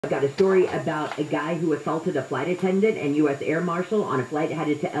I've got a story about a guy who assaulted a flight attendant and U.S. Air Marshal on a flight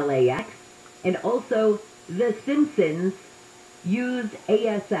headed to LAX. And also, The Simpsons used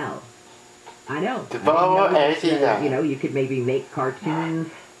ASL. I know. You could maybe make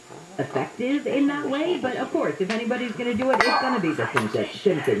cartoons effective in that way. But of course, if anybody's going to do it, it's going to be The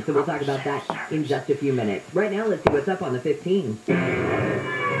Simpsons. So we'll talk about that in just a few minutes. Right now, let's see what's up on the 15.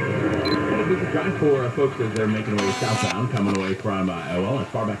 This is drive for folks as they're making their way southbound, coming away from, as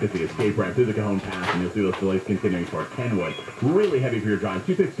far back as the escape ramp through the Cajon Pass, and you'll see those delays continuing toward Kenwood. Really heavy for your drive.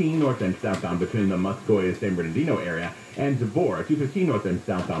 215 north and southbound between the Muscoy San Bernardino area and Devore. 215 north and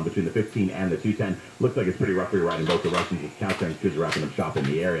southbound between the 15 and the 210. Looks like it's pretty rough for you right in both directions as Caltrans crews are wrapping up shop in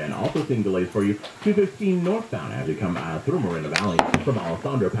the area. And also seeing delays for you, 215 northbound as you come through Moreno Valley from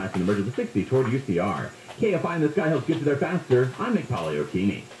Alessandro, passing the merge of the 60 toward UCR. KFI and the Sky helps get you there faster. I'm Nick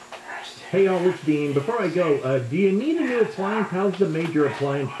Poliokini. Hey y'all, it's Dean. Before I go, do you need a new appliance? How's the major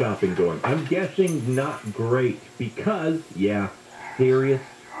appliance shopping going? I'm guessing not great because, yeah, serious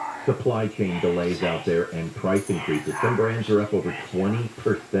supply chain delays out there and price increases. Some brands are up over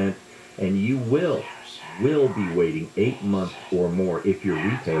 20%, and you will be waiting 8 months or more if your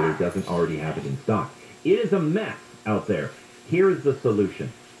retailer doesn't already have it in stock. It is a mess out there. Here's the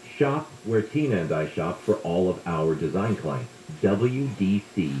solution. Shop where Tina and I shop for all of our design clients.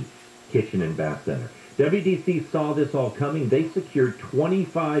 WDC Kitchen and Bath Center. WDC saw this all coming. They secured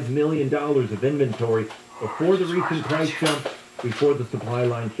 $25 million of inventory before the recent price jump, before the supply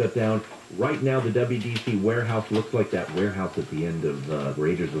line shut down. Right now, the WDC warehouse looks like that warehouse at the end of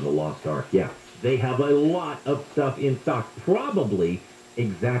Raiders of the Lost Ark. Yeah, they have a lot of stuff in stock, probably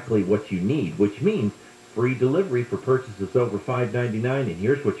exactly what you need, which means free delivery for purchases over $5.99. And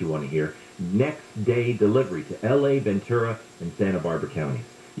here's what you want to hear. Next day delivery to LA, Ventura, and Santa Barbara counties.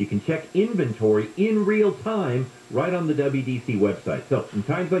 You can check inventory in real time right on the WDC website. So in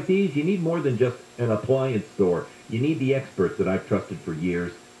times like these, you need more than just an appliance store. You need the experts that I've trusted for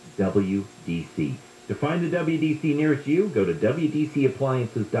years, WDC. To find the WDC nearest you, go to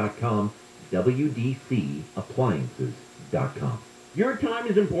WDCappliances.com, WDCappliances.com. Your time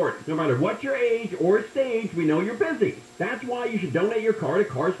is important. No matter what your age or stage, we know you're busy. That's why you should donate your car to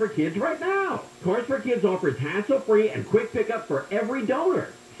Cars for Kids right now. Cars for Kids offers hassle-free and quick pickup for every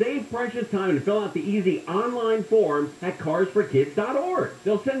donor. Save precious time and fill out the easy online form at carsforkids.org.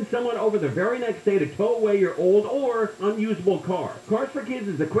 They'll send someone over the very next day to tow away your old or unusable car. Cars for Kids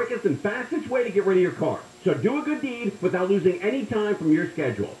is the quickest and fastest way to get rid of your car. So do a good deed without losing any time from your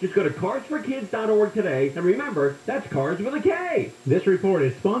schedule. Just go to carsforkids.org today, and remember, that's Cars with a K. This report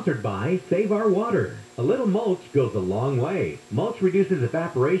is sponsored by Save Our Water. A little mulch goes a long way. Mulch reduces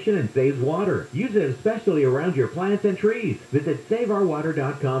evaporation and saves water. Use it especially around your plants and trees. Visit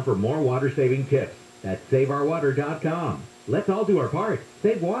SaveOurWater.com for more water-saving tips. That's SaveOurWater.com. Let's all do our part.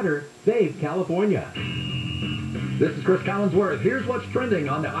 Save water. Save California. This is Chris Collinsworth. Here's what's trending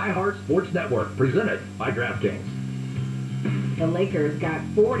on the iHeart Sports Network, presented by DraftKings. The Lakers got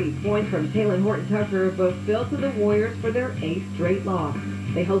 40 points from Taylor Horton-Tucker, but fell to the Warriors for their 8th straight loss.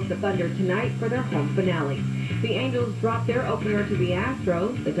 They host the Thunder tonight for their home finale. The Angels dropped their opener to the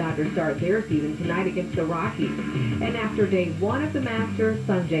Astros. The Dodgers start their season tonight against the Rockies. And after day one of the Masters,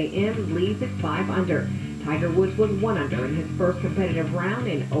 Sungjae Im leads at 5 under. Tiger Woods was 1 under in his first competitive round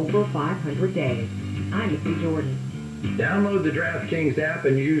in over 500 days. I'm Missy Jordan. Download the DraftKings app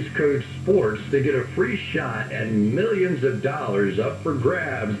and use code SPORTS to get a free shot at millions of dollars up for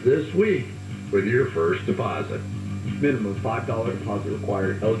grabs this week with your first deposit. Minimum $5 deposit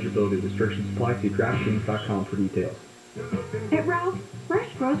required. Eligibility restrictions apply. See DraftKings.com for details. At Ralph's, fresh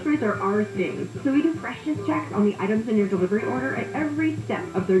groceries are our thing, so we do freshness checks on the items in your delivery order at every step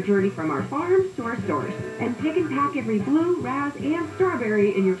of their journey from our farms to our stores. And pick and pack every blue, raz, and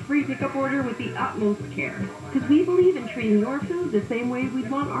strawberry in your free pickup order with the utmost care. Because we believe in treating your food the same way we'd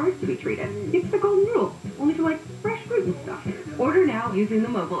want ours to be treated. It's the golden rule, only for like fresh fruit and stuff. Order now using the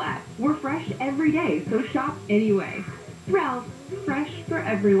mobile app. We're fresh every day, so shop anyway. Ralph's, fresh for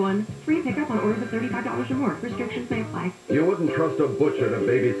everyone. Free pickup on orders of $35 or more. Restrictions may apply. You wouldn't trust a butcher to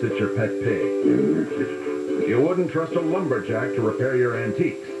babysit your pet pig. You wouldn't trust a lumberjack to repair your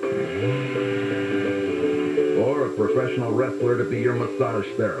antiques. Or a professional wrestler to be your massage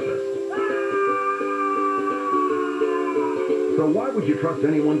therapist. So why would you trust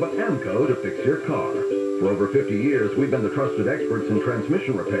anyone but AMCO to fix your car? For over 50 years, we've been the trusted experts in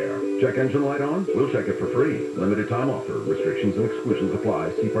transmission repair. Check engine light on? We'll check it for free. Limited time offer. Restrictions and exclusions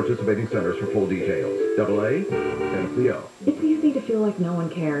apply. See participating centers for full details. AA, NCO. It's easy to feel like no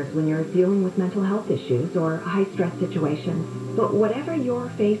one cares when you're dealing with mental health issues or high-stress situations. But whatever you're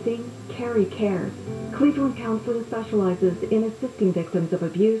facing, Carrie cares. Cleveland Counseling specializes in assisting victims of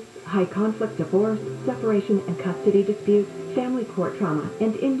abuse, high-conflict divorce, separation and custody disputes, family court trauma,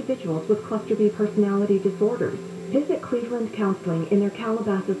 and individuals with cluster B personality disorders. Visit Cleveland Counseling in their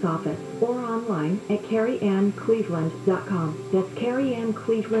Calabasas office or online at CarrieAnnCleveland.com. That's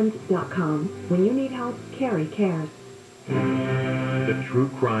CarrieAnnCleveland.com. When you need help, Carrie cares. The True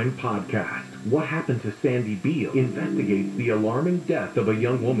Crime Podcast, What Happened to Sandy Beale, investigates the alarming death of a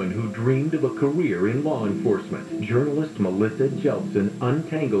young woman who dreamed of a career in law enforcement. Journalist Melissa Jeltsin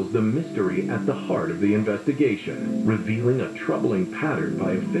untangles the mystery at the heart of the investigation, revealing a troubling pattern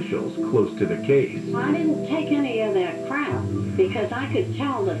by officials close to the case. I didn't take any of that crap because I could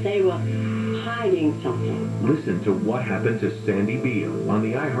tell that they were hiding something. Listen to What Happened to Sandy Beale on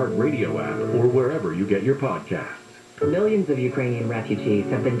the iHeartRadio app or wherever you get your podcasts. Millions of Ukrainian refugees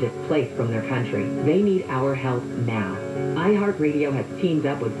have been displaced from their country. They need our help now. iHeartRadio has teamed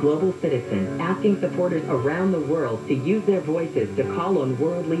up with Global Citizens, asking supporters around the world to use their voices to call on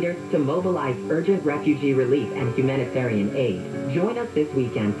world leaders to mobilize urgent refugee relief and humanitarian aid. Join us this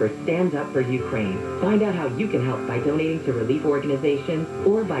weekend for Stand Up for Ukraine. Find out how you can help by donating to relief organizations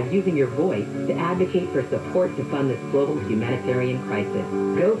or by using your voice to advocate for support to fund this global humanitarian crisis.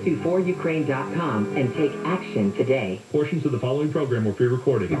 Go to forukraine.com and take action today. Portions of the following program were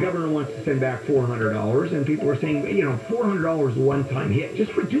pre-recorded. The governor wants to send back $400, and people are saying, $400 one-time hit.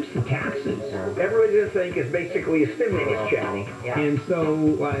 Just reduce the taxes. Everybody's going to think it's basically a stimulus check. Yeah. And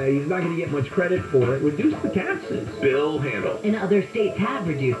so he's not going to get much credit for it. Reduce the taxes. Bill Handel. And other states have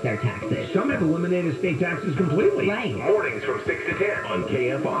reduced their taxes. Some have eliminated state taxes completely. Right. Mornings from 6 to 10 on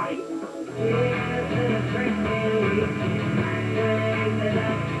KFI.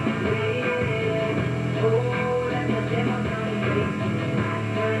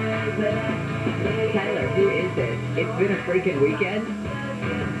 Tyler, who is this? It's been a freaking weekend.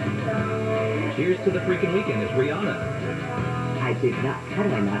 Cheers to the freaking weekend. It's Rihanna. I did not. How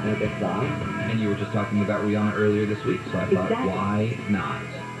do I not know this song? And you were just talking about Rihanna earlier this week, so I thought, Exactly. why not?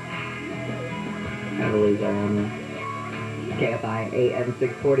 Kind of loser on the KFI AM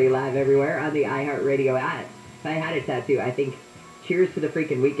 640 live everywhere on the iHeartRadio app. If I had a tattoo, I think Cheers to the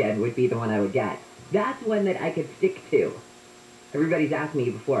freaking weekend would be the one I would get. That's one that I could stick to. Everybody's asked me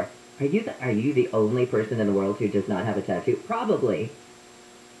before, are you the only person in the world who does not have a tattoo? Probably.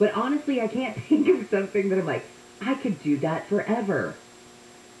 But honestly, I can't think of something that I'm like, I could do that forever.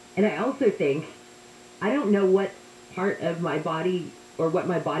 And I also think, I don't know what part of my body, or what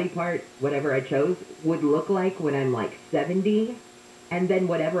my body part, whatever I chose, would look like when I'm like 70. And then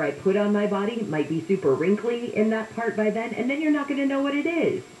whatever I put on my body might be super wrinkly in that part by then. And then you're not going to know what it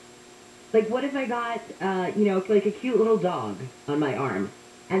is. Like, what if I got, like a cute little dog on my arm,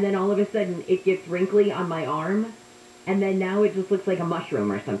 and then all of a sudden it gets wrinkly on my arm, and then now it just looks like a mushroom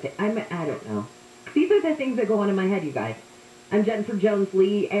or something. I don't know. These are the things that go on in my head, you guys. I'm Jennifer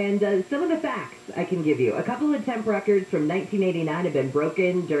Jones-Lee, and some of the facts I can give you. A couple of temp records from 1989 have been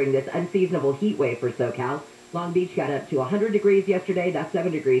broken during this unseasonable heat wave for SoCal. Long Beach got up to 100 degrees yesterday. That's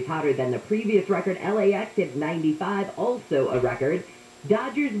 7 degrees hotter than the previous record. LAX hit 95, also a record.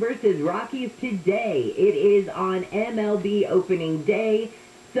 Dodgers versus Rockies today. It is on MLB opening day.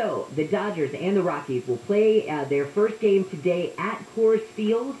 So the Dodgers and the Rockies will play their first game today at Coors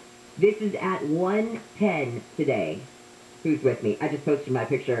Field. This is at 1:10 today. Who's with me? I just posted my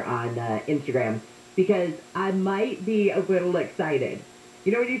picture on Instagram because I might be a little excited.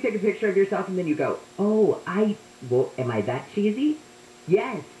 You know when you take a picture of yourself and then you go, oh, am I that cheesy?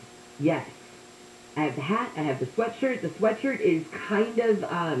 Yes. I have the hat, I have the sweatshirt. The sweatshirt is kind of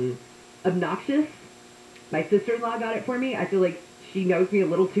obnoxious. My sister-in-law got it for me. I feel like she knows me a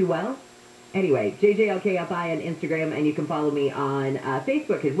little too well. Anyway, JJLKFI on Instagram, and you can follow me on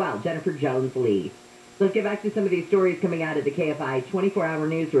Facebook as well, Jennifer Jones-Lee. Let's get back to some of these stories coming out of the KFI 24-hour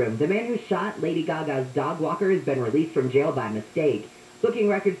newsroom. The man who shot Lady Gaga's dog walker has been released from jail by mistake. Booking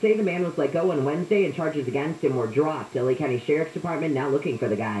records say the man was let go on Wednesday and charges against him were dropped. LA County Sheriff's Department now looking for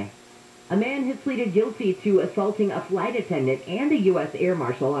the guy. A man has pleaded guilty to assaulting a flight attendant and a U.S. Air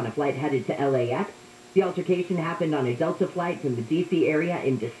Marshal on a flight headed to LAX. The altercation happened on a Delta flight from the D.C. area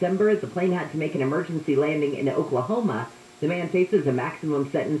in December. The plane had to make an emergency landing in Oklahoma. The man faces a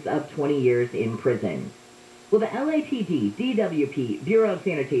maximum sentence of 20 years in prison. Well, the LAPD, DWP, Bureau of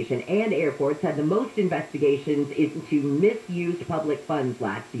Sanitation, and airports had the most investigations into misused public funds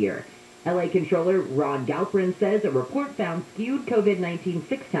last year. LA Controller Ron Galperin says a report found skewed COVID-19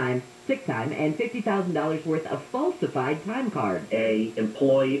 sick time and $50,000 worth of falsified time cards. A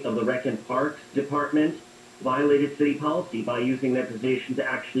employee of the Rec and Parks Department violated city policy by using their position to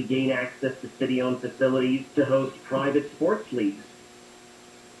actually gain access to city-owned facilities to host private sports leagues.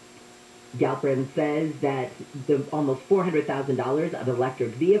 Galprin says that the almost $400,000 of electric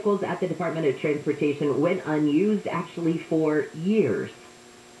vehicles at the Department of Transportation went unused actually for years.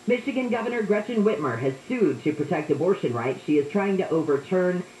 Michigan Governor Gretchen Whitmer has sued to protect abortion rights. She is trying to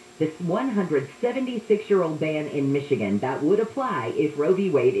overturn this 176-year-old ban in Michigan that would apply if Roe v.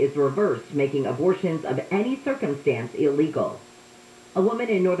 Wade is reversed, making abortions of any circumstance illegal. A woman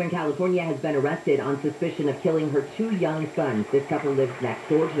in Northern California has been arrested on suspicion of killing her 2 young sons. This couple lives next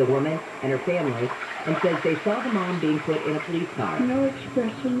door to the woman and her family and says they saw the mom being put in a police car. No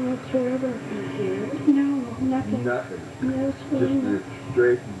expression whatsoever. No, nothing. Nothing. No Just scream. a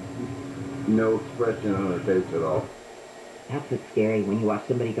straight, no expression on her face at all. That's what's scary when you watch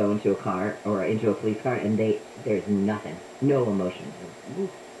somebody go into a car or into a police car and there's nothing. No emotion.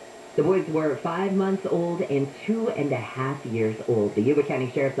 The boys were 5 months old and 2.5 years old. The Yuba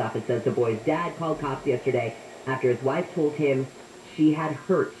County Sheriff's Office says the boy's dad called cops yesterday after his wife told him she had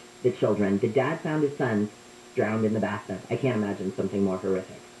hurt the children. The dad found his sons drowned in the bathtub. I can't imagine something more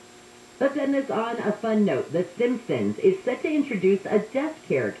horrific. Let's end this on a fun note. The Simpsons is set to introduce a deaf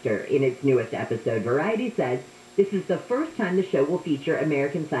character in its newest episode. Variety says this is the first time the show will feature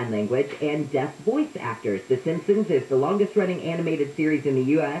American Sign Language and deaf voice actors. The Simpsons is the longest-running animated series in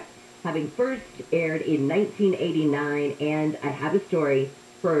the U.S., having first aired in 1989, and I have a story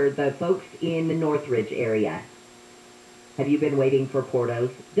for the folks in the Northridge area. Have you been waiting for Portos?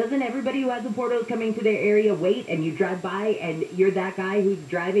 Doesn't everybody who has a Portos coming to their area wait, and you drive by, and you're that guy who's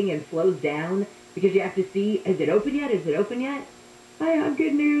driving and slows down because you have to see, is it open yet? Is it open yet? I have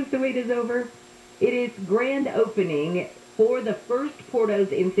good news. The wait is over. It is grand opening for the first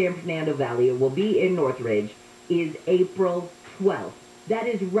Portos in San Fernando Valley. It will be in Northridge, is April 12th. That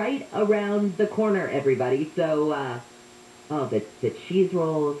is right around the corner, everybody. So, the cheese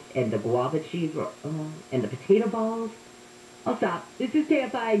rolls and the guava cheese rolls and the potato balls. I'll stop. This is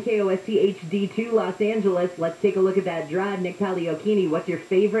KFI and KOST HD2 Los Angeles. Let's take a look at that drive. Nick Taliocchini, what's your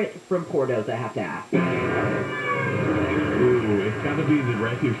favorite from Portos, I have to ask? Ooh, it's got to be the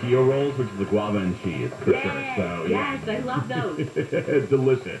Refugio rolls, which is the guava and cheese, for sure. So, yeah. Yes, I love those.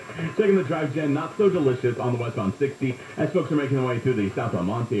 Delicious. Second, the drive, Jen, not so delicious on the westbound 60 as folks are making their way through the South El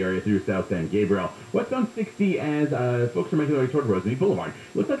Monte area through South San Gabriel. Westbound 60 as folks are making their way toward Rosemead Boulevard.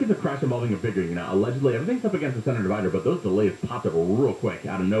 Looks like it's a crash involving a bigger, allegedly everything's up against the center divider, but those delays popped up real quick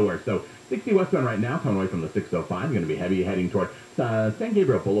out of nowhere. So 60 westbound right now, coming away from the 605, going to be heavy heading toward San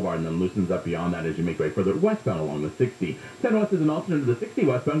Gabriel Boulevard, and then loosens up beyond that as you make way further westbound along the 60. 10 west is an alternate to the 60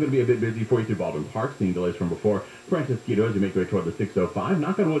 westbound, going to be a bit busy for you through Baldwin Park, seeing delays from before Francisquito as you make your way toward the 605.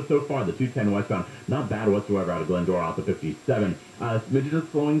 Knock on wood so far, the 210 westbound, not bad whatsoever out of Glendora out to 57. Smidges is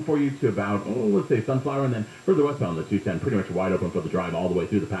slowing for you to about, let's say Sunflower, and then further westbound, the 210, pretty much wide open for the drive all the way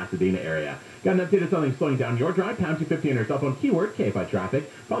through the Pasadena area. Got an update of something slowing down your drive, pound 250 on your cell phone, keyword KFI traffic.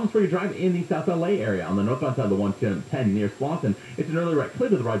 Problems for your drive in the South LA area. On the northbound side of the 110 near Slauson, it's an early right clear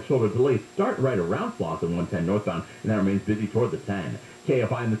to the right shoulder. Delays start right around Slauson, 110 northbound, and that remains busy toward the 10.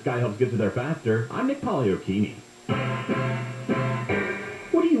 KFI in the sky helps get you there faster. I'm Nick Taliocchini.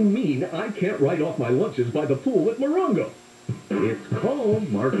 What do you mean I can't write off my lunches by the pool at Morongo? It's called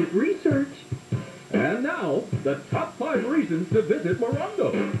market research. And now, the top 5 reasons to visit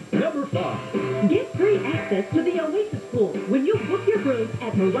Morongo. Number 5. Get free access to the Oasis Pool when you book your room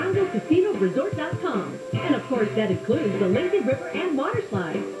at MorongoCasinoResort.com. And of course, that includes the lazy river and water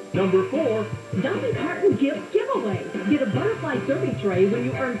slides. Number 4. Dolly Parton Gift Giveaway. Get a butterfly serving tray when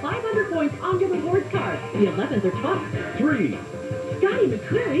you earn 500 points on your rewards card, the 11th or 12th. 3. Scotty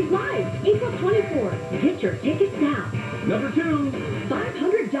McCreery's Live, April 24th. Get your tickets now. Number 2.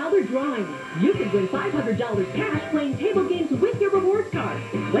 $500 drawing. You can win $500 cash playing table games with your rewards card.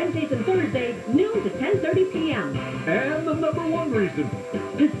 Wednesdays and Thursdays, noon to 10:30 p.m. And the number 1 reason.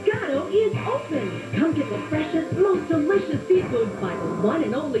 Pescado is open. Come get the freshest, most delicious seafood by the one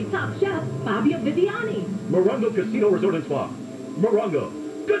and only top chef, Fabio Viviani. Morongo Casino Resort and Spa. Morongo.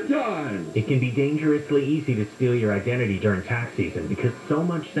 Good times! It can be dangerously easy to steal your identity during tax season because so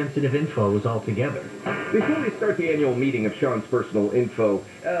much sensitive info is all together. Before we start the annual meeting of Sean's personal info,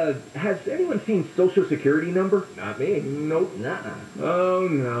 has anyone seen Social Security number? Not me. Nope. Nuh-uh. Oh,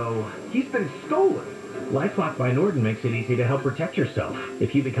 no. He's been stolen. LifeLock by Norton makes it easy to help protect yourself.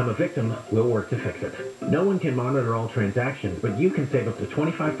 If you become a victim, we'll work to fix it. No one can monitor all transactions, but you can save up to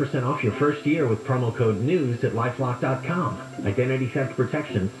 25% off your first year with promo code NEWS at LifeLock.com. Identity theft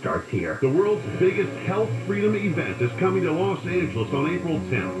protection starts here. The world's biggest health freedom event is coming to Los Angeles on April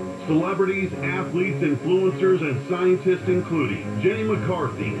 10th. Celebrities, athletes, influencers, and scientists including Jenny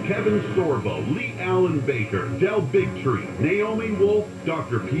McCarthy, Kevin Sorbo, Lee Allen Baker, Del Bigtree, Naomi Wolf,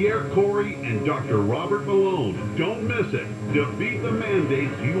 Dr. Pierre Corey, and Dr. Robert Malone. Don't miss it.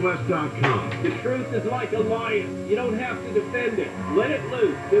 DefeatTheMandatesUS.com. The truth is like a lion. You don't have to defend it. Let it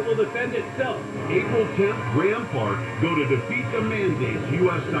loose. It will defend itself. April 10th, Graham Park. Go to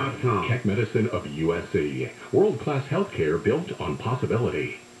DefeatTheMandatesUS.com. Tech Medicine of USC. World-class healthcare built on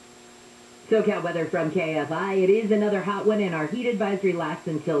possibility. SoCal weather from KFI. It is another hot one, and our heat advisory lasts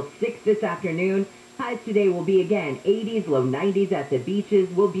until 6 this afternoon. Highs today will be, again, 80s, low 90s at the beaches.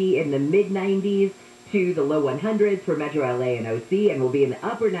 We'll be in the mid-90s to the low 100s for Metro LA and OC, and we'll be in the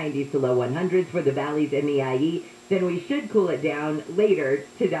upper 90s to low 100s for the valleys and the IE. Then we should cool it down later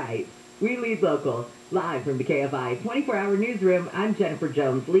tonight. We lead local. Live from the KFI 24-hour newsroom, I'm Jennifer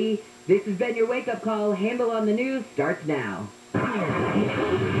Jones-Lee. This has been your wake-up call. Handle on the News starts now.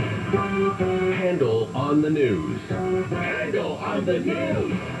 Handle on the News. Handle on the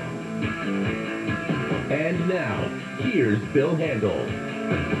News. And now, here's Bill Handel.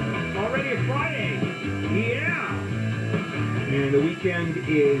 Already a Friday. Yeah. And the weekend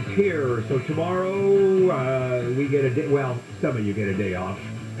is here. So tomorrow we get a day. Well, some of you get a day off.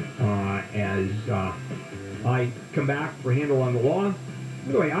 As I come back for Handle on the Law.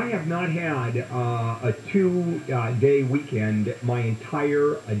 By the way, I have not had a 2-day weekend my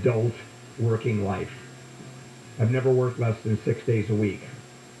entire adult working life. I've never worked less than 6 days a week.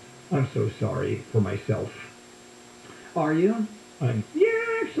 I'm so sorry for myself. Are you?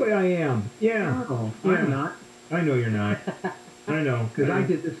 Yeah, actually I am. Yeah. Oh, yeah. I'm not. I know you're not. I know. Because I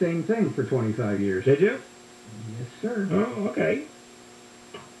did the same thing for 25 years. Did you? Yes, sir. Oh, okay.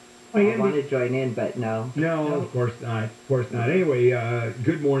 I want to join in, but no. No, of course not. Of course not. Anyway,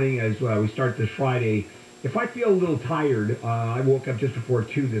 good morning as we start this Friday. If I feel a little tired, I woke up just before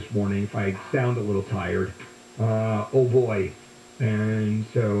 2 this morning. If I sound a little tired, oh boy. And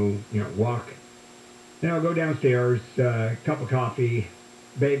so, walk. Then I'll go downstairs, cup of coffee,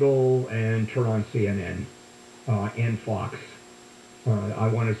 bagel, and turn on CNN and Fox. I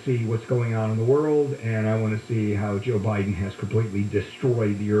want to see what's going on in the world, and I want to see how Joe Biden has completely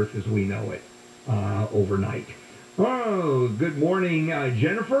destroyed the earth as we know it overnight. Oh, good morning,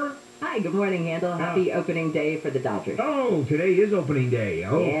 Jennifer. Hi, good morning, Handel. Happy opening day for the Dodgers. Oh, today is opening day.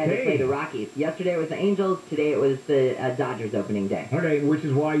 Okay. Yeah, they play the Rockies. Yesterday was the Angels. Today it was the Dodgers opening day. Okay, which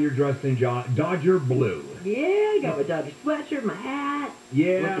is why you're dressed in Dodger blue. Yeah, I got my Dodger sweatshirt, my hat.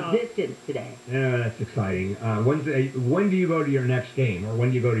 Yeah. With the distance today. Yeah, that's exciting. When do you go to your next game, or when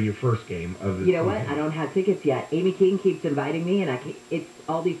do you go to your first game of the season? You know what? I don't have tickets yet. Amy King keeps inviting me, and it's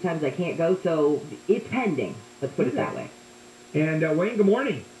all these times I can't go, so it's pending. Let's put it that way. And Wayne, good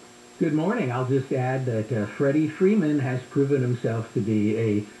morning. Good morning. I'll just add that Freddie Freeman has proven himself to be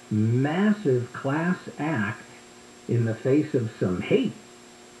a massive class act in the face of some hate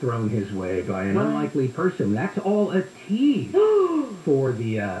thrown his way by an unlikely person. That's all a tease for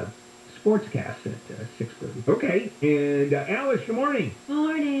the sportscast at 6:30. Okay. And Alice, good morning.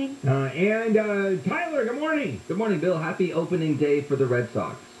 Morning. And Tyler, good morning. Good morning, Bill. Happy opening day for the Red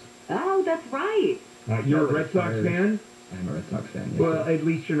Sox. Oh, that's right. You're a Red Sox fan? I'm a Red Sox fan, yes. Well, at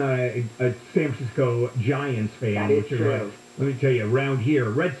least you're not a San Francisco Giants fan. That is true. Let me tell you, around here,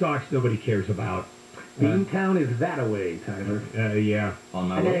 Red Sox nobody cares about. Beantown is that away, Tyler. Yeah. On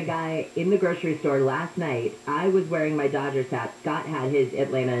my I met way. a guy in the grocery store last night. I was wearing my Dodgers hat. Scott had his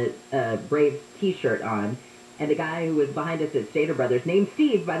Atlanta Braves T-shirt on. And the guy who was behind us at Stater Brothers, named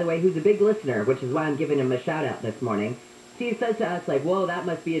Steve, by the way, who's a big listener, which is why I'm giving him a shout-out this morning. Steve says to us, like, whoa, that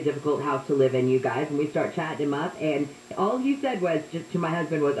must be a difficult house to live in, you guys. And we start chatting him up. And all he said was, just to my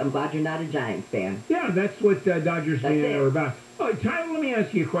husband, was, I'm glad you're not a Giants fan. Yeah, that's what Dodgers fans are about. Oh, Tyler, let me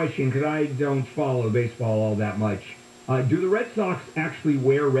ask you a question, because I don't follow baseball all that much. Do the Red Sox actually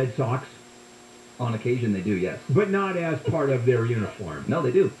wear Red Sox? On occasion, they do, yes. But not as part of their uniform? No,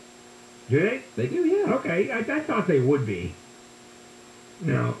 they do. Do they? They do, yeah. Okay, I thought they would be.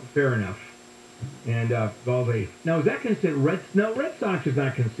 No, fair enough. And now is that considered Red Sox is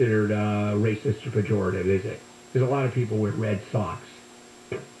not considered racist or pejorative, is it? There's a lot of people with Red Sox.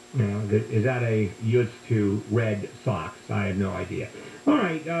 Is that a used to Red Sox? I have no idea. All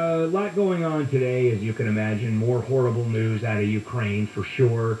right, a lot going on today, as you can imagine. More horrible news out of Ukraine for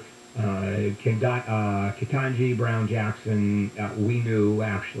sure. Ketanji Brown Jackson, we knew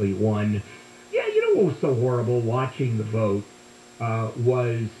actually won. Yeah, you know what was so horrible watching the vote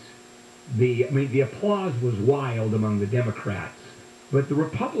was the applause was wild among the Democrats, but the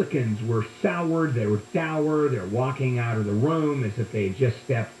Republicans were soured, they were dour, they're walking out of the room as if they had just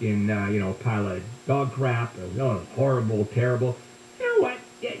stepped in, a pile of dog crap. It was horrible, terrible. You know what?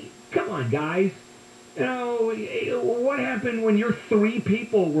 on, guys. You know, what happened when your 3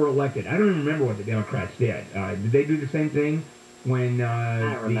 people were elected? I don't even remember what the Democrats did. Did they do the same thing when I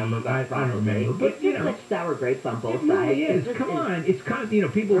don't remember. I don't remember. But, you know, like sour grapes on both it sides. really is. Come on. It's kind of, you know,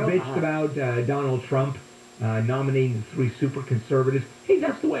 people bitched about Donald Trump nominating the 3 super conservatives. Hey,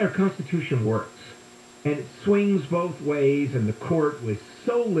 that's the way our Constitution works. And it swings both ways, and the court was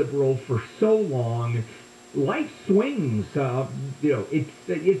so liberal for so long. Life swings, you know,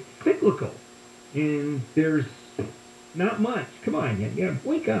 it's cyclical. And there's not much. Come on, you know,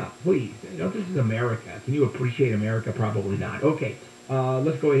 wake up, please. You know, this is America. Can you appreciate America? Probably not. Okay,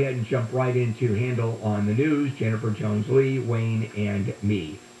 let's go ahead and jump right into Handle on the News. Jennifer Jones-Lee, Wayne, and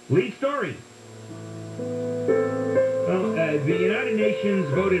me. Lead story. Well, the United Nations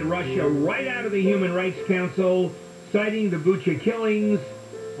voted Russia right out of the Human Rights Council, citing the Bucha killings.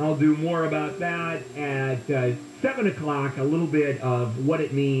 I'll do more about that at 7 o'clock, a little bit of what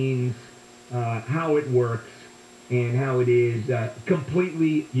it means, how it works, and how it is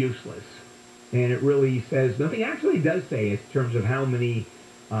completely useless. And it really says nothing. Actually does say in terms of how many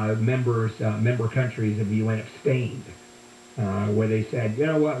member countries of the UN abstained, where they said, you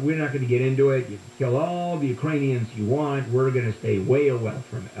know what, we're not going to get into it. You can kill all the Ukrainians you want. We're going to stay way away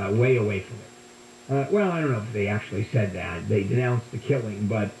from it. Well, I don't know if they actually said that. They denounced the killing,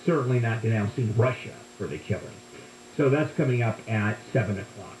 but certainly not denouncing Russia for the killing. So that's coming up at 7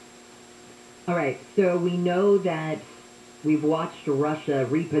 o'clock. All right, so we know that we've watched Russia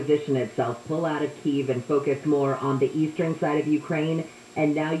reposition itself, pull out of Kyiv and focus more on the eastern side of Ukraine.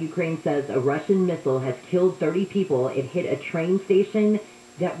 And now Ukraine says a Russian missile has killed 30 people. It hit a train station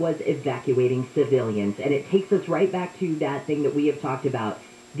that was evacuating civilians. And it takes us right back to that thing that we have talked about,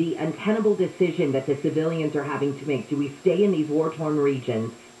 the untenable decision that the civilians are having to make. Do we stay in these war-torn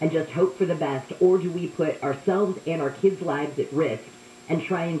regions and just hope for the best, or do we put ourselves and our kids' lives at risk and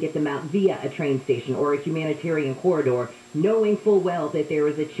try and get them out via a train station or a humanitarian corridor, knowing full well that there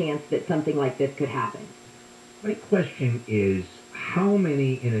is a chance that something like this could happen? My question is, how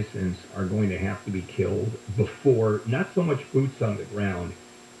many innocents are going to have to be killed before, not so much boots on the ground,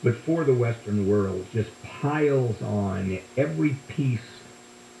 but for the Western world just piles on every piece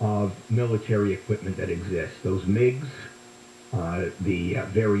of military equipment that exists? Those MiGs, the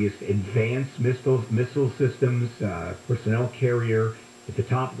various advanced missile systems, personnel carrier at the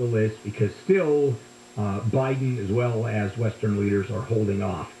top of the list, because still Biden as well as Western leaders are holding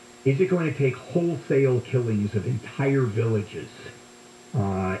off. Is it going to take wholesale killings of entire villages?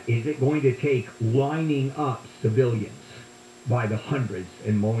 Is it going to take lining up civilians by the hundreds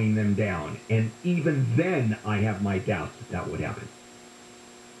and mowing them down? And even then, I have my doubts that would happen.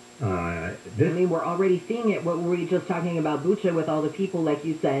 I mean, we're already seeing it. What were we just talking about Bucha with all the people, like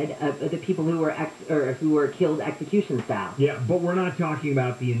you said, the people who were killed execution style? Yeah, but we're not talking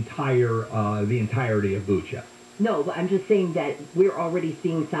about the entirety of Bucha. No, but I'm just saying that we're already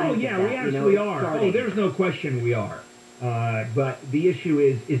seeing signs. Oh yeah, of that, we actually are. Starting. Oh, there's no question we are. But the issue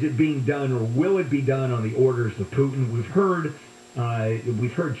is it being done, or will it be done on the orders of Putin? We've heard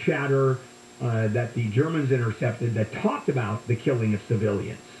chatter that the Germans intercepted that talked about the killing of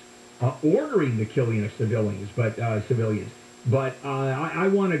civilians. Ordering the killing of civilians. But I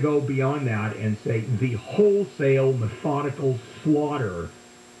want to go beyond that and say the wholesale, methodical slaughter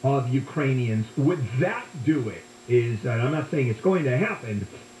of Ukrainians. Would that do it? I'm not saying it's going to happen.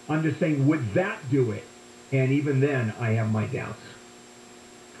 I'm just saying, would that do it? And even then, I have my doubts.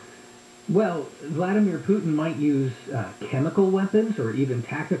 Well, Vladimir Putin might use chemical weapons or even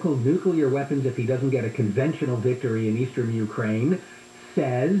tactical nuclear weapons if he doesn't get a conventional victory in eastern Ukraine,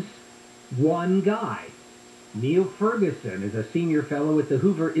 says one guy. Neil Ferguson is a senior fellow at the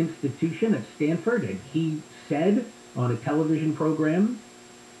Hoover Institution at Stanford, and he said on a television program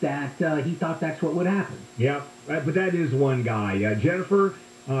that he thought that's what would happen. Yeah, but that is one guy. Jennifer,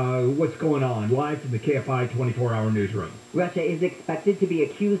 what's going on? Live from the KFI 24-hour newsroom. Russia is expected to be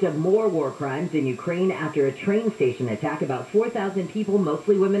accused of more war crimes in Ukraine after a train station attack. About 4,000 people,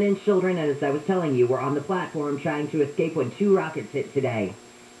 mostly women and children, and as I was telling you, were on the platform trying to escape when 2 rockets hit today.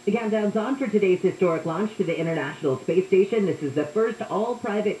 The countdown's on for today's historic launch to the International Space Station. This is the first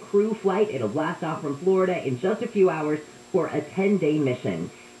all-private crew flight. It'll blast off from Florida in just a few hours for a 10-day mission.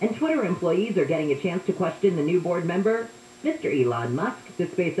 And Twitter employees are getting a chance to question the new board member, Mr. Elon Musk. The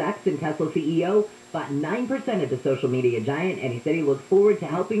SpaceX and Tesla CEO bought 9% of the social media giant, and he said he looks forward to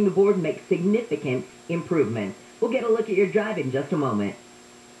helping the board make significant improvements. We'll get a look at your drive in just a moment.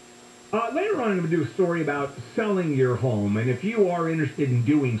 Later on, I'm going to do a story about selling your home, and if you are interested in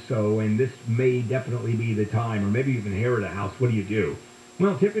doing so, and this may definitely be the time, or maybe you've inherited a house, what do you do?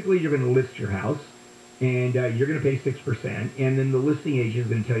 Well, typically you're going to list your house, and you're going to pay 6%, and then the listing agent is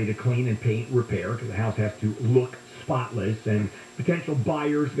going to tell you to clean and paint, repair, because the house has to look spotless, and potential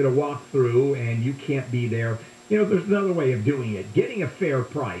buyers are going to walk through, and you can't be there. You know, there's another way of doing it. Getting a fair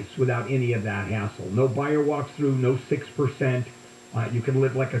price without any of that hassle. No buyer walks through, no 6%. You can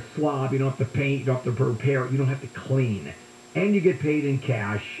live like a slob. You don't have to paint. You don't have to repair. You don't have to clean. And you get paid in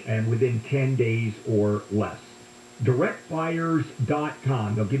cash and within 10 days or less.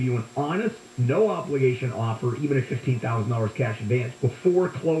 DirectBuyers.com. They'll give you an honest, no-obligation offer, even at $15,000 cash advance, before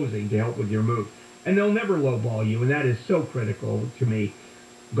closing to help with your move. And they'll never lowball you, and that is so critical to me.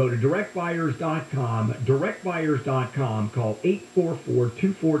 Go to DirectBuyers.com, DirectBuyers.com, call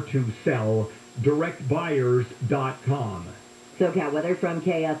 844-242-SELL, DirectBuyers.com. SoCal weather from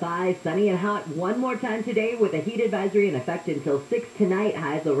KFI, sunny and hot one more time today with a heat advisory in effect until 6 tonight.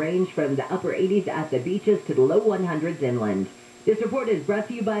 Highs will range from the upper 80s at the beaches to the low 100s inland. This report is brought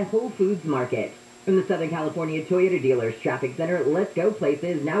to you by Whole Foods Market. From the Southern California Toyota Dealers Traffic Center, let's go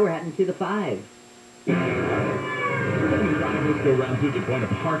places. Now we're heading to the 5. Let's go around through the Buena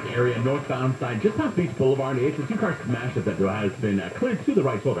Park area, northbound side, just off Beach Boulevard. The 2-car smash that has been cleared to the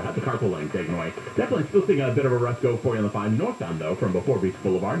right shoulder. Had the carpool lane taken away. Definitely still seeing a bit of a rush go for you on the 5. Northbound, though, from before Beach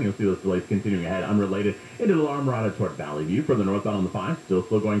Boulevard. And you'll see those delays continuing ahead, unrelated, into the La Mirada toward Valley View. For the northbound on the 5, still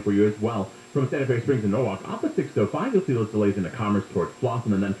slow going for you as well. From Santa Fe Springs and Norwalk, off the 605, you'll see those delays into Commerce towards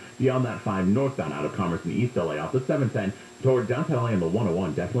Flossom. And then beyond that 5, northbound out of Commerce and East LA, off the 710 toward downtown LA and the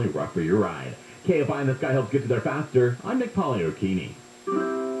 101. Definitely rough for your ride. KFI and the Sky helps get you there faster. I'm Nick Poliokini.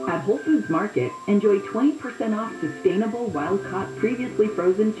 At Whole Foods Market, enjoy 20% off sustainable, wild-caught, previously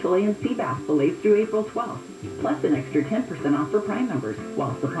frozen Chilean sea bass fillets through April 12th, plus an extra 10% off for Prime members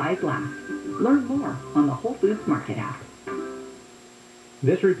while supplies last. Learn more on the Whole Foods Market app.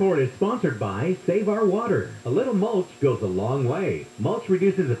 This report is sponsored by Save Our Water. A little mulch goes a long way. Mulch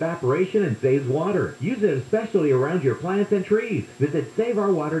reduces evaporation and saves water. Use it especially around your plants and trees. Visit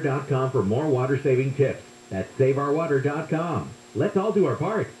SaveOurWater.com for more water-saving tips. That's SaveOurWater.com. Let's all do our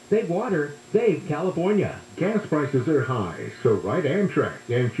part. Save water. Save California. Gas prices are high, so ride Amtrak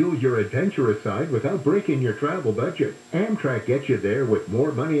and fuel your adventurous side without breaking your travel budget. Amtrak gets you there with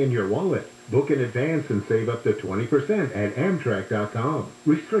more money in your wallet. Book in advance and save up to 20% at Amtrak.com.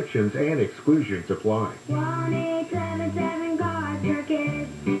 Restrictions and exclusions apply. 1-877 Cars for Kids.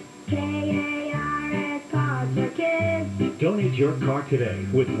 KARS Cars for Kids. Donate your car today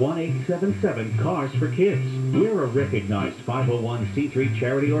with 1-877 Cars for Kids. We're a recognized 501c3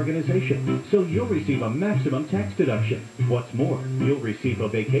 charity organization, so you'll receive a maximum tax deduction. What's more, you'll receive a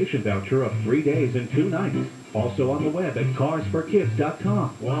vacation voucher of 3 days and 2 nights. Also on the web at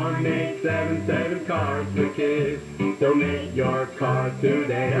carsforkids.com. 1-877 Cars for Kids. Donate your car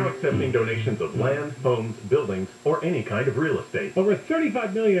today. Now accepting donations of land, homes, buildings, or any kind of real estate. Over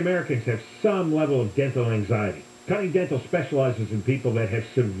 35 million Americans have some level of dental anxiety. Cunning Dental specializes in people that have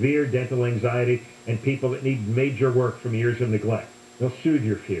severe dental anxiety and people that need major work from years of neglect. They'll soothe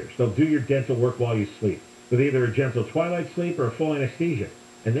your fears. They'll do your dental work while you sleep, with either a gentle twilight sleep or a full anesthesia.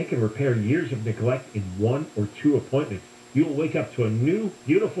 And they can repair years of neglect in 1 or 2 appointments. You'll wake up to a new,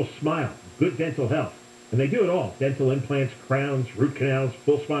 beautiful smile, good dental health. And they do it all. Dental implants, crowns, root canals,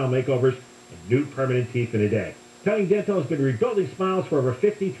 full smile makeovers, and new permanent teeth in a day. Cunning Dental has been rebuilding smiles for over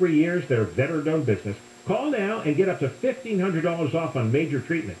 53 years. They're a veteran-owned business. Call now and get up to $1,500 off on major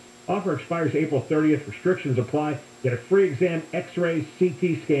treatments. Offer expires April 30th. Restrictions apply. Get a free exam, x-ray,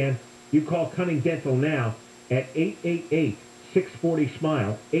 CT scan. You call Cunning Dental now at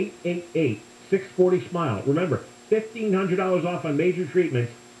 888-640-SMILE, 888-640-SMILE. Remember, $1,500 off on major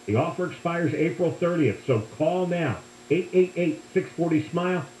treatments. The offer expires April 30th, so call now.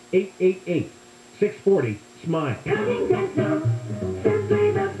 888-640-SMILE, 888-640-SMILE.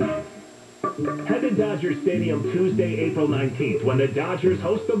 Head to Dodger Stadium Tuesday, April 19th, when the Dodgers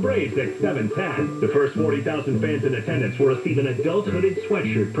host the Braves at 7:10. The first 40,000 fans in attendance will receive an adult hooded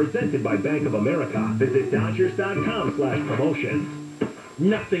sweatshirt presented by Bank of America. Visit Dodgers.com/promotions.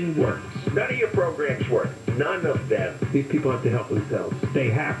 Nothing works. None of your programs work. None of them. These people have to help themselves. They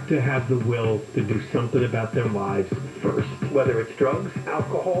have to have the will to do something about their lives first. Whether it's drugs,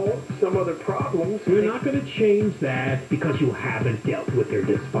 alcohol, some other problems. You're not going to change that because you haven't dealt with their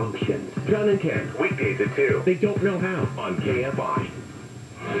dysfunctions. John and Ken, weekdays at 2. They don't know how. On KFI.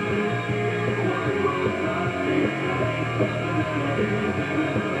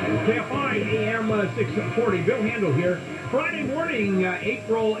 KFI AM 640. Bill Handel here. Friday morning,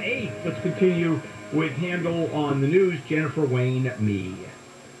 April 8th. Let's continue with Handel on the news. Jennifer Wayne, me.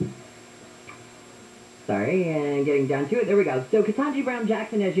 Sorry, and getting down to it. There we go. So Ketanji Brown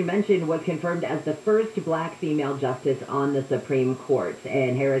Jackson, as you mentioned, was confirmed as the first black female justice on the Supreme Court.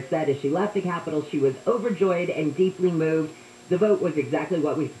 And Harris said as she left the Capitol, she was overjoyed and deeply moved. The vote was exactly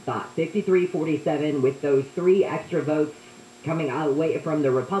what we thought, 53-47, with those 3 extra votes coming away from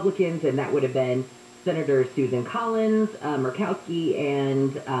the Republicans, and that would have been Senator Susan Collins, Murkowski,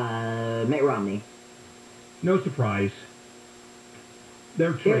 and Mitt Romney. No surprise.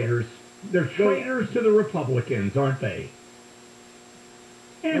 They're traitors. They're traitors to the Republicans, aren't they?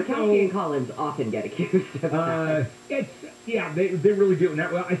 And Murkowski and Collins often get accused of that. They really do.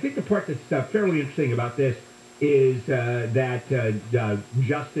 Now, well, I think the part that's fairly interesting about this is that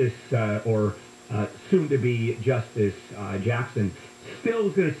Justice, or soon-to-be Justice Jackson, still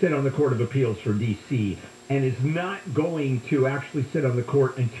is going to sit on the Court of Appeals for D.C. and is not going to actually sit on the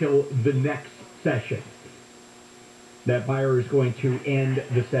court until the next session. That Breyer is going to end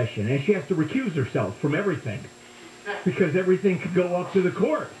the session. And she has to recuse herself from everything because everything could go up to the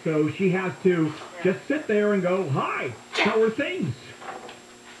court. So she has to just sit there and go, hi, how are things?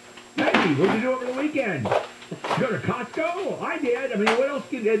 Hey, what'd you do over the weekend? Go to Costco? I did. I mean, what else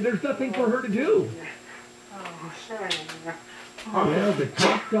there's nothing for her to do. Well, the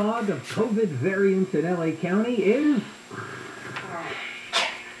top dog of COVID variants in LA County is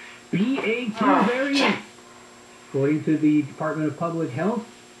BA2 variant. According to the Department of Public Health,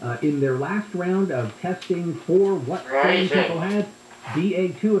 in their last round of testing for what strain people had,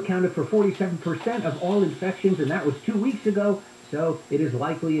 BA2 accounted for 47% of all infections, and that was 2 weeks ago. So it is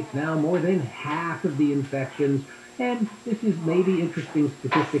likely it's now more than half of the infections. And this is maybe interesting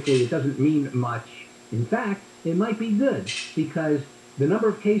statistically. It doesn't mean much. In fact, it might be good because the number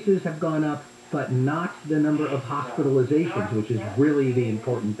of cases have gone up, but not the number of hospitalizations, which is really the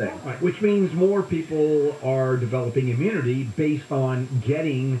important thing. Right, which means more people are developing immunity based on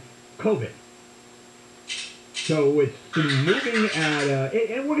getting COVID. So it's moving at,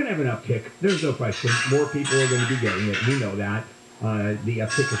 and we're going to have an uptick. There's no question. More people are going to be getting it. We know that. The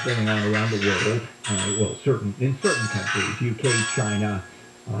uptick is going on around the world. In certain countries, UK, China.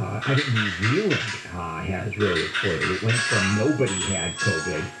 I think New Zealand has really exploded. It went from nobody had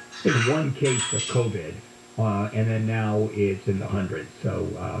COVID. There's 1 case of COVID, and then now it's in the hundreds.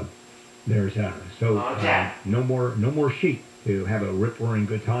 So there's no more sheep to have a rip-roaring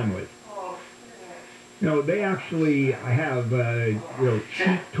good time with. You know, they actually have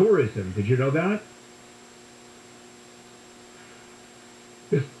cheap tourism. Did you know that?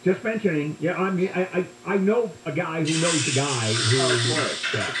 Just mentioning. Yeah, I mean, I know a guy who knows a guy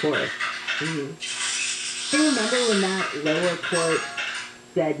who. Of course. Mm-hmm. Do you remember when that lower court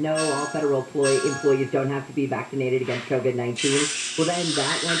said no, all federal employees don't have to be vaccinated against COVID-19. Well, then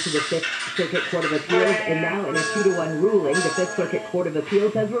that went to the Fifth Circuit Court of Appeals, and now in a 2-1 ruling, the Fifth Circuit Court of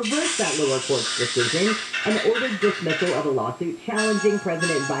Appeals has reversed that lower court's decision and ordered dismissal of a lawsuit challenging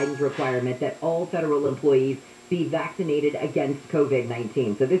President Biden's requirement that all federal employees be vaccinated against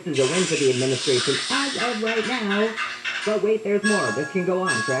COVID-19. So this is a win for the administration as of right now. But wait, there's more. This can go on,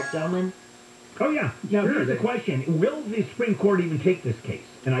 correct, gentlemen? Oh, yeah. Now, here's the question. Will the Supreme Court even take this case?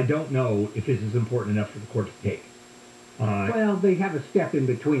 And I don't know if this is important enough for the court to take. Well, they have a step in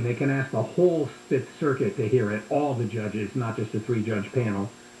between. They can ask the whole Fifth Circuit to hear it, all the judges, not just a 3-judge panel.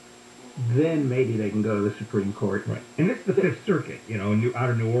 Then maybe they can go to the Supreme Court. Right. And this is the Fifth Circuit, out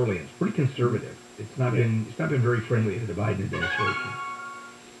of New Orleans. Pretty conservative. It's not been very friendly to the Biden administration.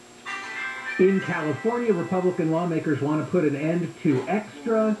 In California, Republican lawmakers want to put an end to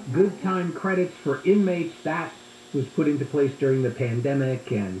extra good time credits for inmates. That was put into place during the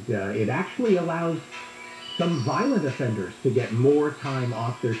pandemic, and it actually allows some violent offenders to get more time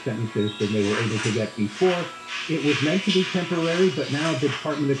off their sentences than they were able to get before. It was meant to be temporary, but now the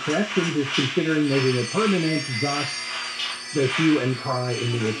Department of Corrections is considering making it permanent, thus the hue and cry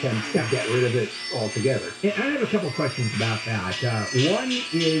in the attempt to get rid of it altogether. And I have a couple questions about that. One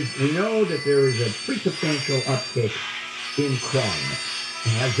is, we know that there is a pretty substantial uptick in crime.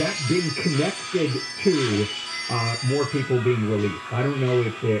 Has that been connected to more people being released? I don't know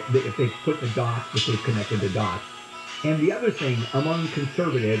if they put the dots, if they've connected the dots. And the other thing, among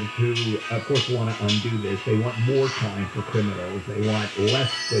conservatives who, of course, want to undo this, they want more time for criminals. They want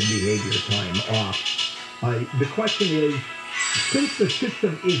less good behavior time off. The question is, since the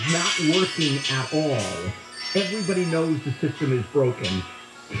system is not working at all, everybody knows the system is broken,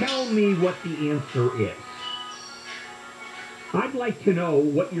 tell me what the answer is. I'd like to know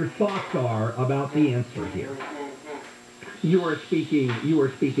what your thoughts are about the answer here. You are speaking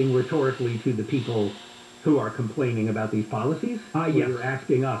rhetorically to the people who are complaining about these policies? Yes. You're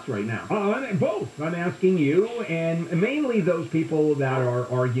asking us right now. Both. I'm asking you, and mainly those people that are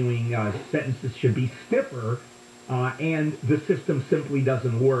arguing sentences should be stiffer, and the system simply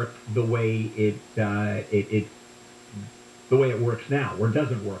doesn't work the way it works now, or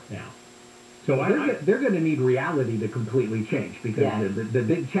doesn't work now. So they're going to need reality to completely change, because the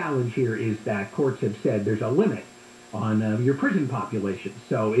big challenge here is that courts have said there's a limit on your prison population.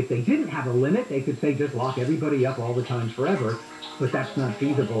 So if they didn't have a limit, they could say just lock everybody up all the time forever, but that's not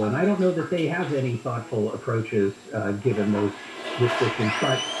feasible. And I don't know that they have any thoughtful approaches given those restrictions.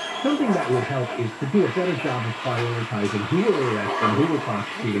 But something that would help is to do a better job of prioritizing who we're arresting, who we're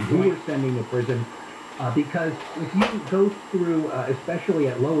prosecuting, who we're sending to prison. Because if you go through, especially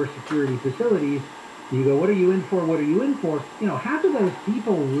at lower security facilities, you go, what are you in for? What are you in for? You know, half of those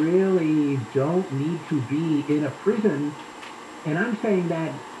people really don't need to be in a prison. And I'm saying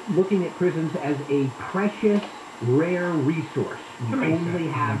that looking at prisons as a precious, rare resource. We only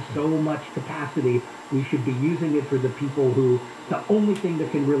have so much capacity. We should be using it for the people who, the only thing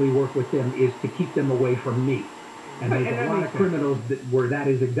that can really work with them is to keep them away from me. And there's a lot of criminals where that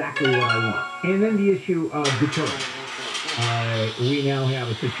is exactly what I want. And then the issue of deterrence. We now have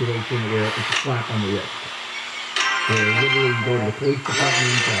a situation where it's a slap on the wrist. Where literally you go to the police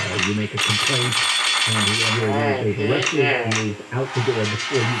department, you make a complaint, and whoever it is they've arrested is out the door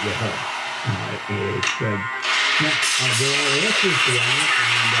before you get home. There are answers to that,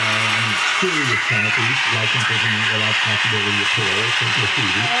 and I'm serious penalties, life imprisonment without possibility of parole, simple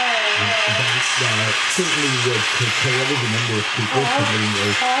duty. That certainly would curtail the number of people committing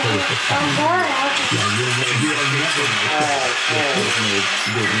those horrific crimes. You'll never know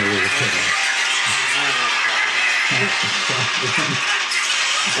there's no return.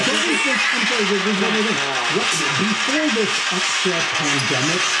 Before this extra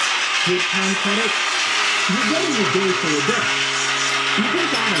pandemic good time credit, you're getting a day for a day. You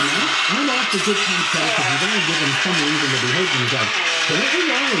think that enough? I'm off for good time credit because you got to give them some reason to behave themselves. So what we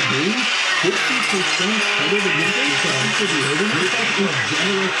all agree, 50% credit against themselves for behaving themselves is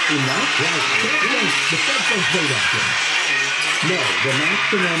generous enough. The Fed don't play that game. No, the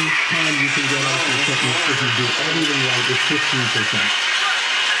maximum time you can get off your sentence if you do everything right is 15%.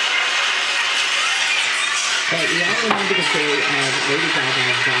 But we all remember the story of Lady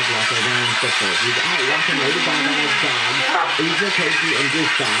Gaga's dog walker, Ryan Fisher. He's out walking Lady Gaga's dog, Asa, Casey, and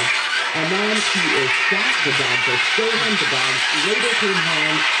Goose dog. And then he is shot. The dogs are stolen. The dogs later came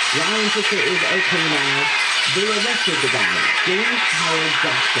home. Ryan Fisher is okay now. They arrested the guy, James Howard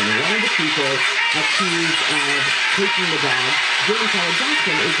Jackson, one of the people accused of taking the dog. James Howard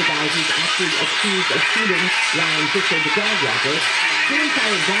Jackson is the guy who's actually accused of shooting Ryan Fisher, the dog walker. James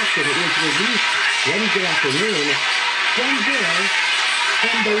Howard Jackson was released Wednesday afternoon from jail,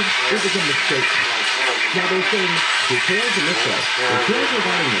 and it was a mistake. Now they're saying details in this way. Details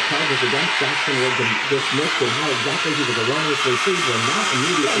regarding the charges against Jackson were dismissed, and how exactly he was erroneously freed were not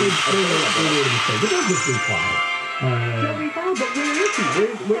immediately available. But they'll just refile. He'll refile, but where is he?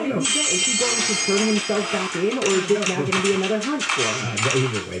 Where did he go? Is he going to turn himself back in, or is this now going to be another hunt for him?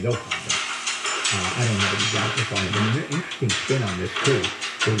 Either way, they'll find him. I don't know exactly find him. An interesting spin on this, too.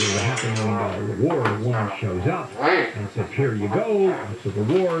 There's a $500,000 reward. A woman shows up and says, here you go, it's a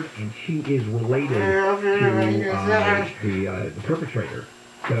reward, and she is related to the perpetrator.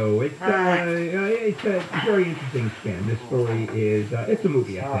 So it's a very interesting spin. This story is, it's a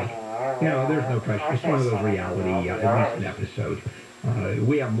movie, I think. You know, there's no question. It's one of those reality, at least an episode.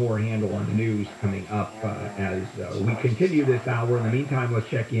 We have more handle on the news coming up as we continue this hour. In the meantime, let's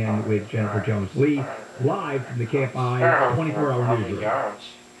check in with Jennifer Jones-Lee, live from the KFI 24-hour newsroom.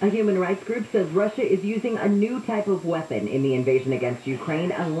 A human rights group says Russia is using a new type of weapon in the invasion against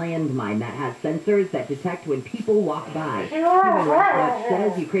Ukraine, a landmine that has sensors that detect when people walk by. Human Rights Watch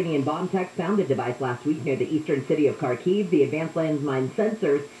says Ukrainian bomb techs found the device last week near the eastern city of Kharkiv. The advanced landmine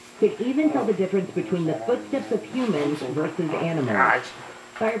sensors could even tell the difference between the footsteps of humans versus animals.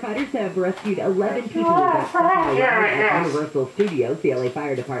 Firefighters have rescued 11 people who got stuck on a ride at Universal Studios. The LA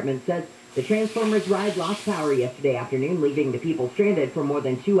Fire Department says the Transformers ride lost power yesterday afternoon, leaving the people stranded for more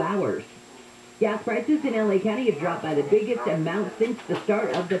than 2 hours. Gas prices in LA County have dropped by the biggest amount since the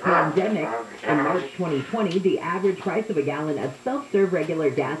start of the pandemic. In March 2020, the average price of a gallon of self-serve regular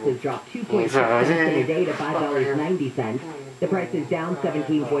gas has dropped 2.6 cents in a day to $5.90. The price is down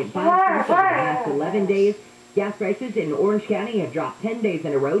 17.5 cents over the past 11 days. Gas prices in Orange County have dropped 10 days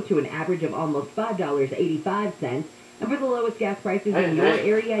in a row to an average of almost $5.85. And for the lowest gas prices in your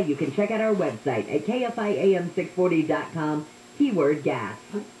area, you can check out our website at kfiam640.com, keyword gas.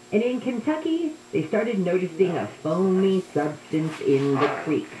 And in Kentucky, they started noticing a foamy substance in the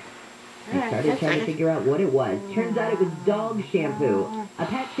creek. I started trying to figure out what it was. Turns out it was dog shampoo. A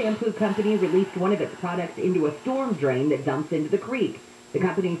pet shampoo company released one of its products into a storm drain that dumps into the creek. The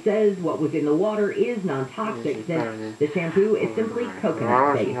company says what was in the water is non-toxic since the shampoo is simply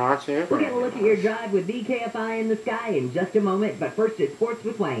coconut-based. We'll get a look at your drive with BKFI in the sky in just a moment, but first it's Sports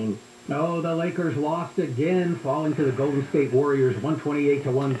with Wayne. Oh, the Lakers lost again, falling to the Golden State Warriors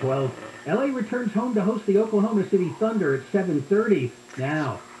 128-112. LA returns home to host the Oklahoma City Thunder at 7:30.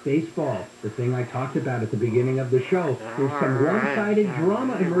 Now, baseball, the thing I talked about at the beginning of the show. There's some one-sided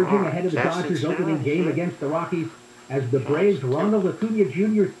drama emerging ahead of the Dodgers' opening game against the Rockies as the Braves' Ronald Acuna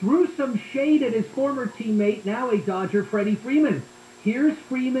Jr. threw some shade at his former teammate, now a Dodger, Freddie Freeman. Here's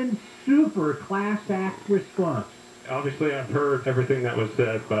Freeman's super class act response. Obviously, I've heard everything that was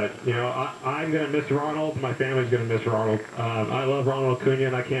said, but, you know, I'm going to miss Ronald. My family's going to miss Ronald. I love Ronald Acuna,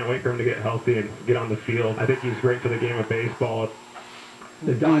 and I can't wait for him to get healthy and get on the field. I think he's great for the game of baseball.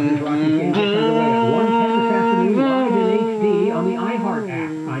 The Dodgers-Rockies game gets underway at 1:10 this afternoon, live in HD on the iHeart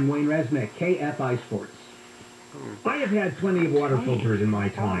app. I'm Wayne Resnick, KFI Sports. I have had plenty of water filters in my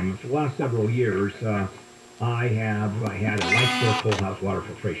time. For the last several years, I had a nice full house water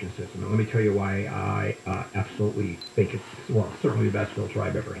filtration system. And let me tell you why I absolutely think it's, well, certainly the best filter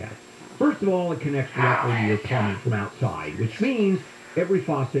I've ever had. First of all, it connects directly to your plumbing from outside, which means every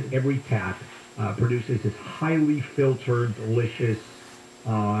faucet, every tap produces this highly filtered, delicious,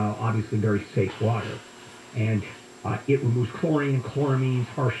 obviously very safe water. And it removes chlorine, chloramines,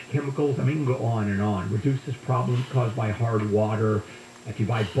 harsh chemicals. I mean, you can go on and on. Reduces problems caused by hard water. If you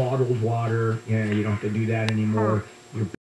buy bottled water, you don't have to do that anymore.